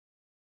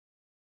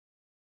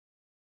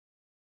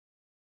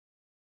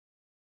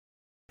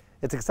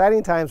It's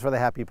exciting times for the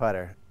Happy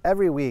Putter.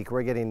 Every week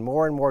we're getting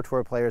more and more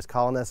tour players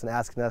calling us and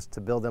asking us to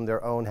build them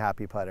their own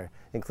Happy Putter,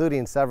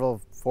 including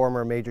several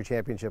former major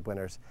championship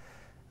winners.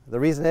 The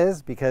reason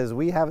is because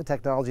we have a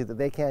technology that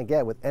they can't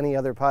get with any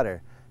other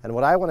putter. And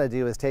what I want to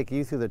do is take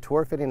you through the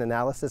tour fitting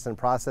analysis and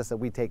process that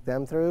we take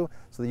them through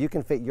so that you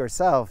can fit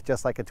yourself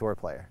just like a tour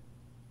player.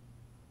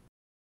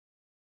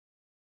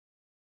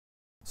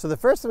 So the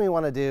first thing we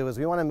want to do is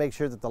we want to make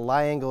sure that the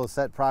lie angle is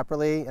set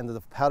properly and that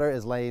the putter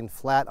is laying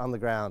flat on the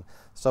ground.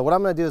 So what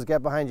I'm going to do is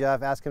get behind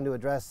Jeff, ask him to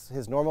address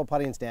his normal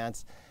putting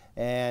stance,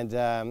 and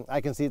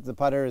I can see that the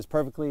putter is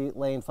perfectly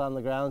laying flat on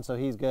the ground, so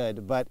he's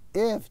good. But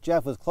if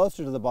Jeff was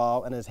closer to the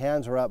ball and his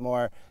hands were up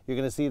more, you're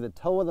going to see the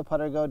toe of the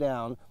putter go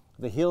down,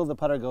 the heel of the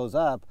putter goes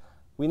up.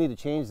 We need to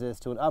change this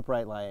to an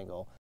upright lie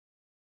angle.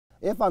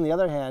 If, on the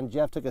other hand,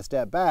 Jeff took a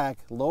step back,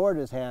 lowered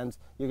his hands,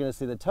 you're going to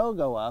see the toe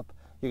go up,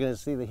 you're going to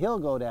see the heel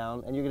go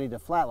down, and you're going to need a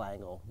flat lie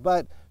angle.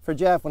 But for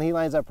Jeff, when he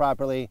lines up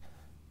properly,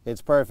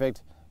 it's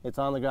perfect. It's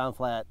on the ground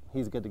flat.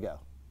 He's good to go.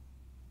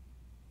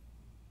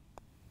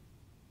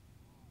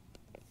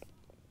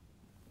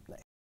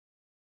 Nice.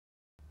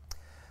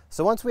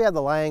 So once we have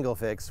the lie angle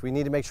fixed, we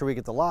need to make sure we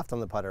get the loft on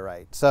the putter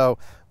right. So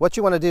what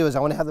you want to do is I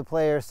want to have the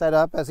player set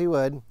up as he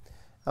would.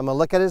 I'm going to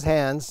look at his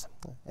hands,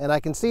 and I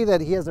can see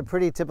that he has a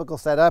pretty typical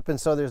setup, and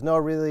so there's no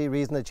really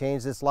reason to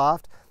change this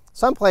loft.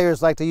 Some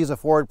players like to use a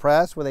forward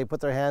press where they put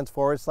their hands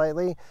forward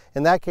slightly.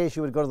 In that case,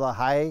 you would go to the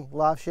high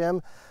loft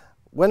shim.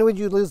 When would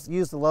you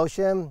use the low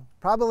shim?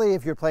 Probably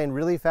if you're playing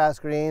really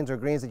fast greens or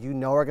greens that you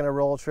know are going to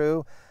roll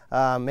true,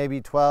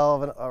 maybe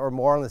 12 or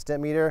more on the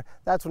Stimpmeter.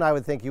 That's when I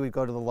would think you would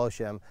go to the low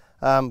shim.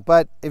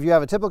 But if you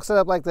have a typical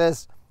setup like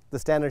this, the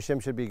standard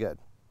shim should be good.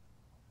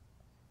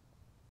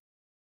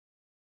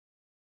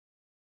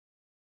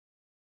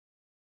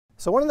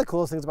 So one of the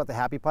coolest things about the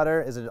Happy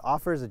Putter is it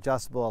offers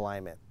adjustable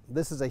alignment.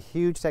 This is a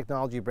huge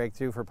technology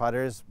breakthrough for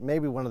putters,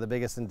 maybe one of the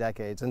biggest in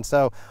decades. And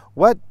so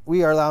what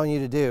we are allowing you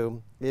to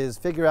do is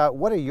figure out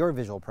what are your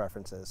visual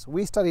preferences.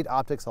 We studied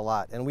optics a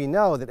lot, and we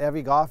know that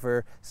every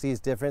golfer sees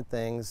different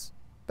things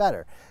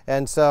better.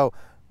 And so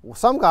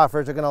some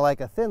golfers are going to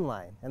like a thin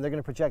line, and they're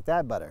going to project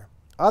that better.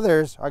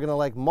 Others are going to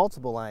like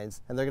multiple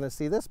lines, and they're going to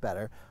see this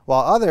better,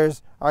 while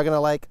others are going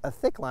to like a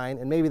thick line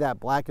and maybe that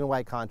black and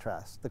white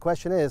contrast. The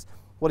question is,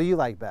 what do you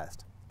like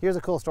best? Here's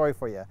a cool story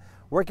for you.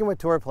 Working with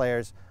tour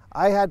players,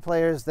 I had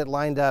players that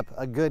lined up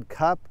a good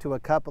cup to a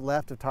cup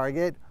left of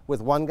target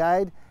with one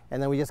guide,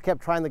 and then we just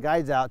kept trying the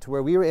guides out to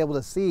where we were able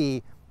to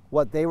see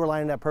what they were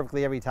lining up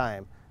perfectly every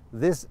time.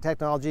 This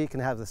technology can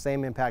have the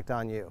same impact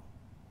on you.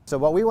 So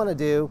what we want to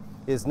do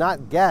is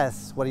not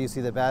guess what do you see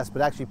the best,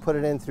 but actually put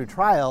it in through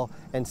trial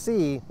and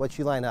see what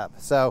you line up.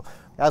 So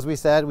as we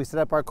said, we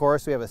set up our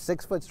course. We have a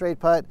 6-foot straight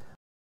putt,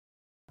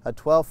 a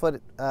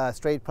 12-foot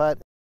straight putt,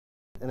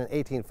 and an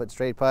 18-foot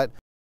straight putt.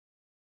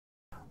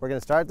 We're going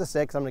to start at the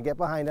 6. I'm going to get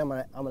behind him.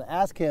 I'm going to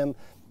ask him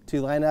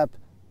to line up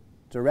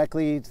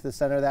directly to the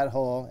center of that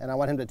hole, and I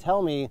want him to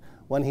tell me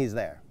when he's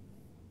there.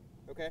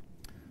 Okay.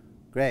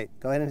 Great.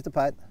 Go ahead and hit the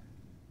putt.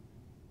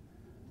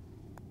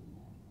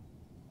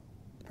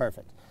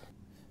 Perfect.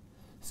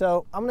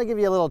 So I'm going to give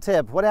you a little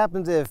tip. What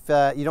happens if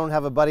you don't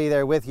have a buddy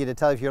there with you to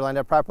tell if you're lined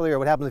up properly, or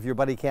what happens if your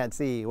buddy can't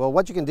see? Well,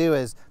 what you can do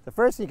is, the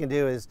first thing you can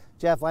do is,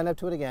 Jeff, line up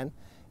to it again.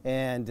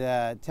 And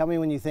tell me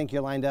when you think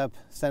you're lined up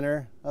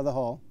center of the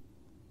hole.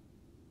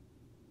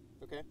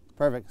 Okay.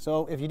 Perfect.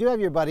 So if you do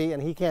have your buddy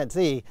and he can't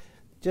see,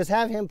 just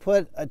have him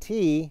put a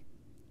tee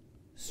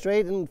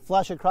straight and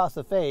flush across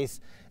the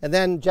face, and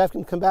then Jeff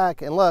can come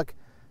back and look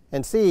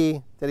and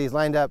see that he's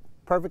lined up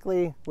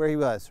perfectly where he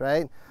was,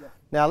 right? Yeah.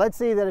 Now let's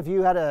see that if you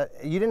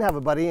didn't have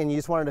a buddy and you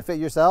just wanted to fit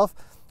yourself,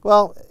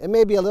 well, it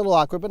may be a little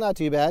awkward, but not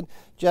too bad.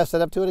 Jeff,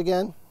 set up to it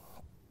again.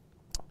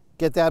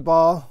 Get that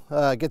ball,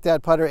 get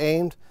that putter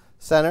aimed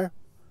center,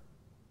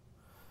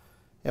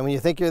 and when you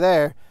think you're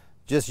there,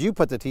 just you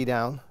put the tee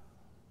down,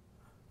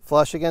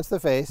 flush against the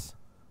face,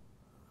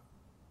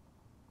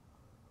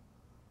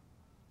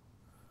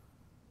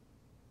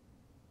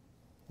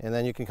 and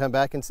then you can come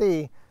back and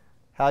see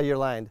how you're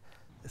lined.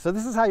 So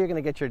this is how you're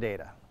going to get your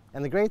data.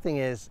 And the great thing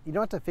is you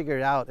don't have to figure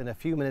it out in a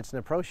few minutes in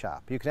a pro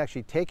shop. You can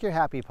actually take your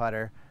Happy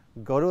Putter,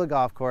 go to a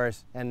golf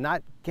course, and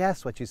not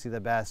guess what you see the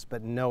best,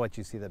 but know what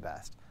you see the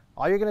best.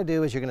 All you're going to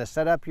do is you're going to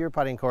set up your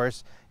putting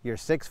course, your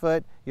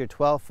 6-foot, your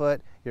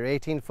 12-foot, your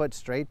 18-foot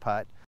straight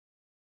putt.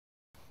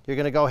 You're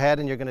going to go ahead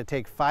and you're going to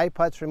take 5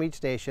 putts from each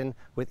station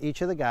with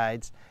each of the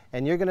guides,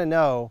 and you're going to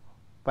know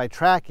by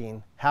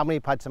tracking how many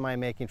putts am I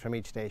making from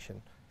each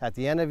station. At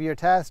the end of your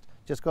test,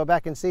 just go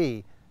back and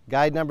see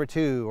guide number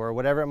 2 or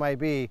whatever it might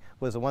be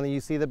was the one that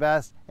you see the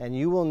best, and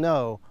you will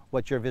know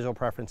what your visual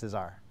preferences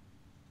are.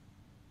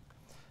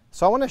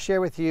 So I want to share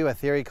with you a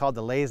theory called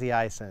the lazy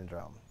eye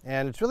syndrome.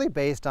 And it's really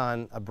based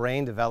on a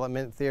brain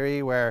development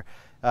theory where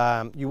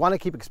you want to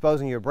keep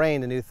exposing your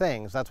brain to new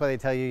things. That's why they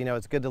tell you,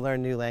 it's good to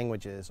learn new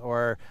languages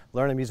or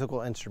learn a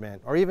musical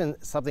instrument, or even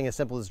something as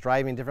simple as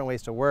driving different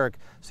ways to work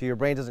so your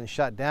brain doesn't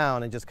shut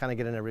down and just kind of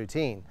get in a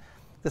routine.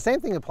 The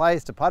same thing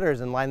applies to putters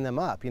and line them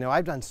up. You know,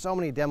 I've done so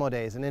many demo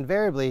days, and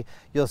invariably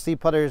you'll see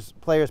players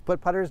put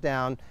putters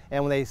down,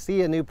 and when they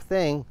see a new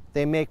thing,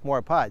 they make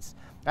more putts.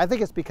 I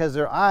think it's because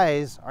their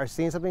eyes are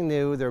seeing something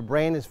new, their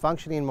brain is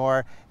functioning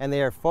more, and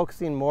they are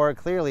focusing more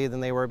clearly than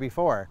they were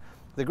before.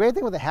 The great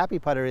thing with a happy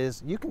putter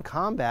is you can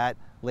combat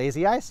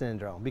lazy eye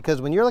syndrome,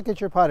 because when you're looking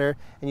at your putter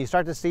and you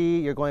start to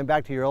see you're going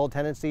back to your old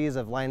tendencies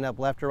of lining up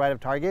left or right of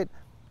target,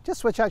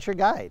 just switch out your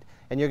guide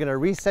and you're going to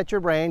reset your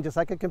brain just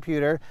like a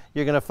computer.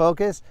 You're going to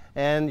focus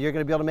and you're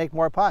going to be able to make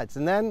more putts.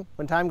 And then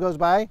when time goes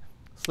by,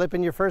 slip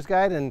in your first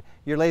guide and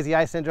your lazy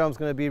eye syndrome is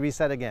going to be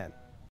reset again.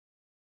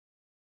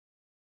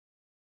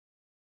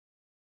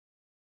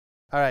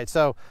 All right,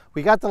 so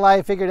we got the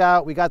lie figured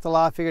out, we got the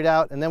law figured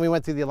out, and then we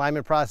went through the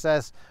alignment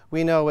process.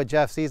 We know what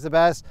Jeff sees the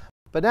best,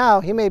 but now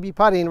he may be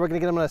putting, we're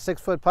gonna get him on a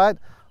 6-foot putt.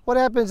 What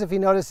happens if he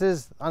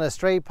notices on a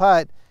straight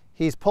putt,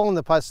 he's pulling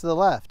the putts to the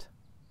left?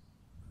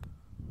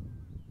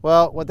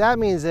 Well, what that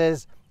means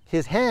is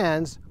his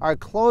hands are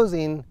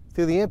closing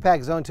through the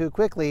impact zone too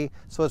quickly,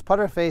 so his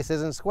putter face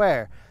isn't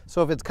square.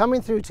 So if it's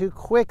coming through too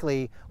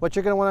quickly, what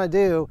you're gonna wanna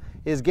do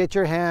is get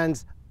your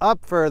hands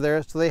up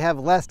further so they have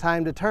less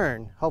time to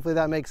turn. Hopefully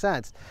that makes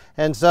sense.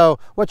 And so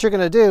what you're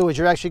going to do is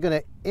you're actually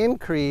going to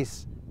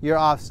increase your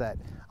offset.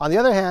 On the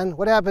other hand,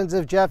 what happens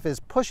if Jeff is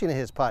pushing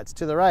his putts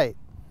to the right?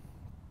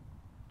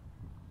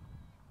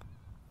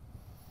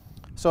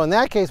 So in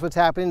that case, what's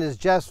happening is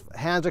Jeff's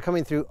hands are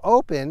coming through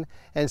open,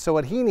 and so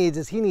what he needs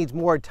is he needs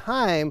more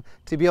time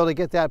to be able to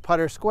get that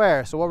putter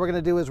square. So what we're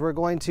going to do is we're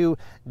going to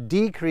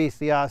decrease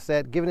the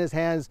offset, giving his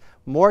hands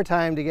more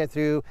time to get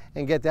through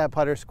and get that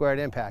putter square at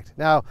impact.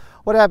 Now,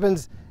 what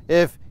happens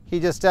if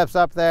he just steps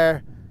up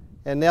there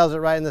and nails it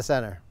right in the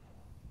center?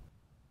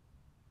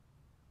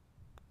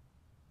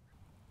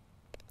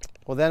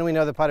 Well, then we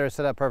know the putter is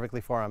set up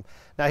perfectly for him.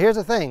 Now, here's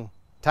the thing.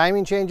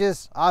 Timing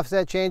changes,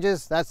 offset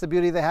changes, that's the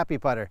beauty of the happy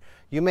putter.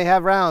 You may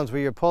have rounds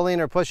where you're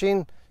pulling or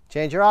pushing,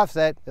 change your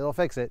offset, it'll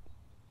fix it.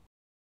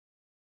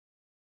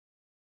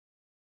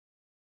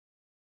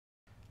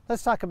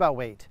 Let's talk about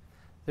weight.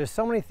 There's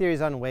so many theories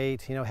on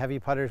weight, you know, heavy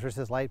putters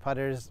versus light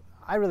putters.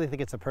 I really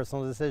think it's a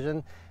personal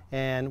decision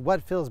and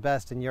what feels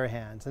best in your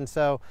hands. And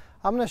so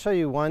I'm going to show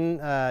you one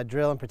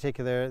drill in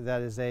particular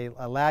that is a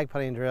lag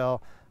putting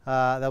drill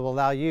that will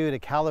allow you to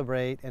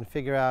calibrate and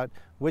figure out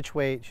which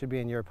weight should be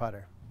in your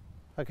putter.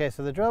 Okay,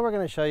 so the drill we're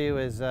going to show you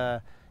is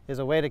a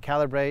way to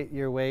calibrate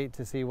your weight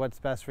to see what's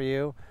best for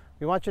you.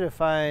 We want you to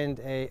find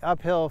a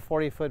uphill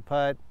 40-foot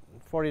putt,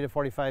 40 to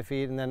 45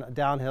 feet, and then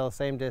downhill,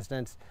 same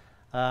distance.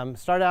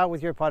 Start out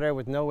with your putter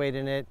with no weight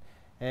in it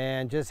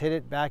and just hit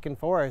it back and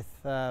forth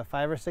 5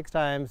 or 6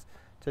 times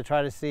to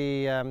try to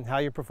see how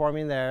you're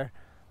performing there.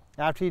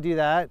 After you do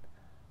that,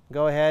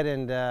 go ahead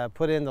and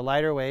put in the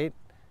lighter weight.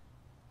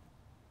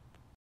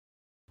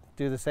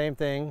 Do the same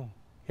thing,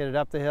 hit it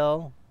up the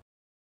hill,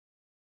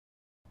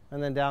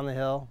 and then down the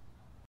hill.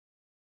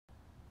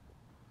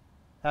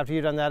 After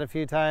you've done that a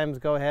few times,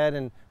 go ahead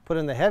and put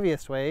in the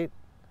heaviest weight.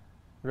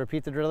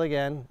 Repeat the drill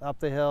again, up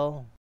the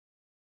hill,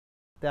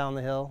 down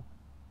the hill.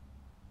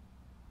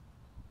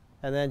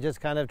 And then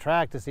just kind of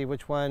track to see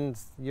which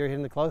ones you're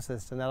hitting the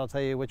closest, and that'll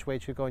tell you which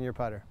weight should go in your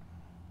putter.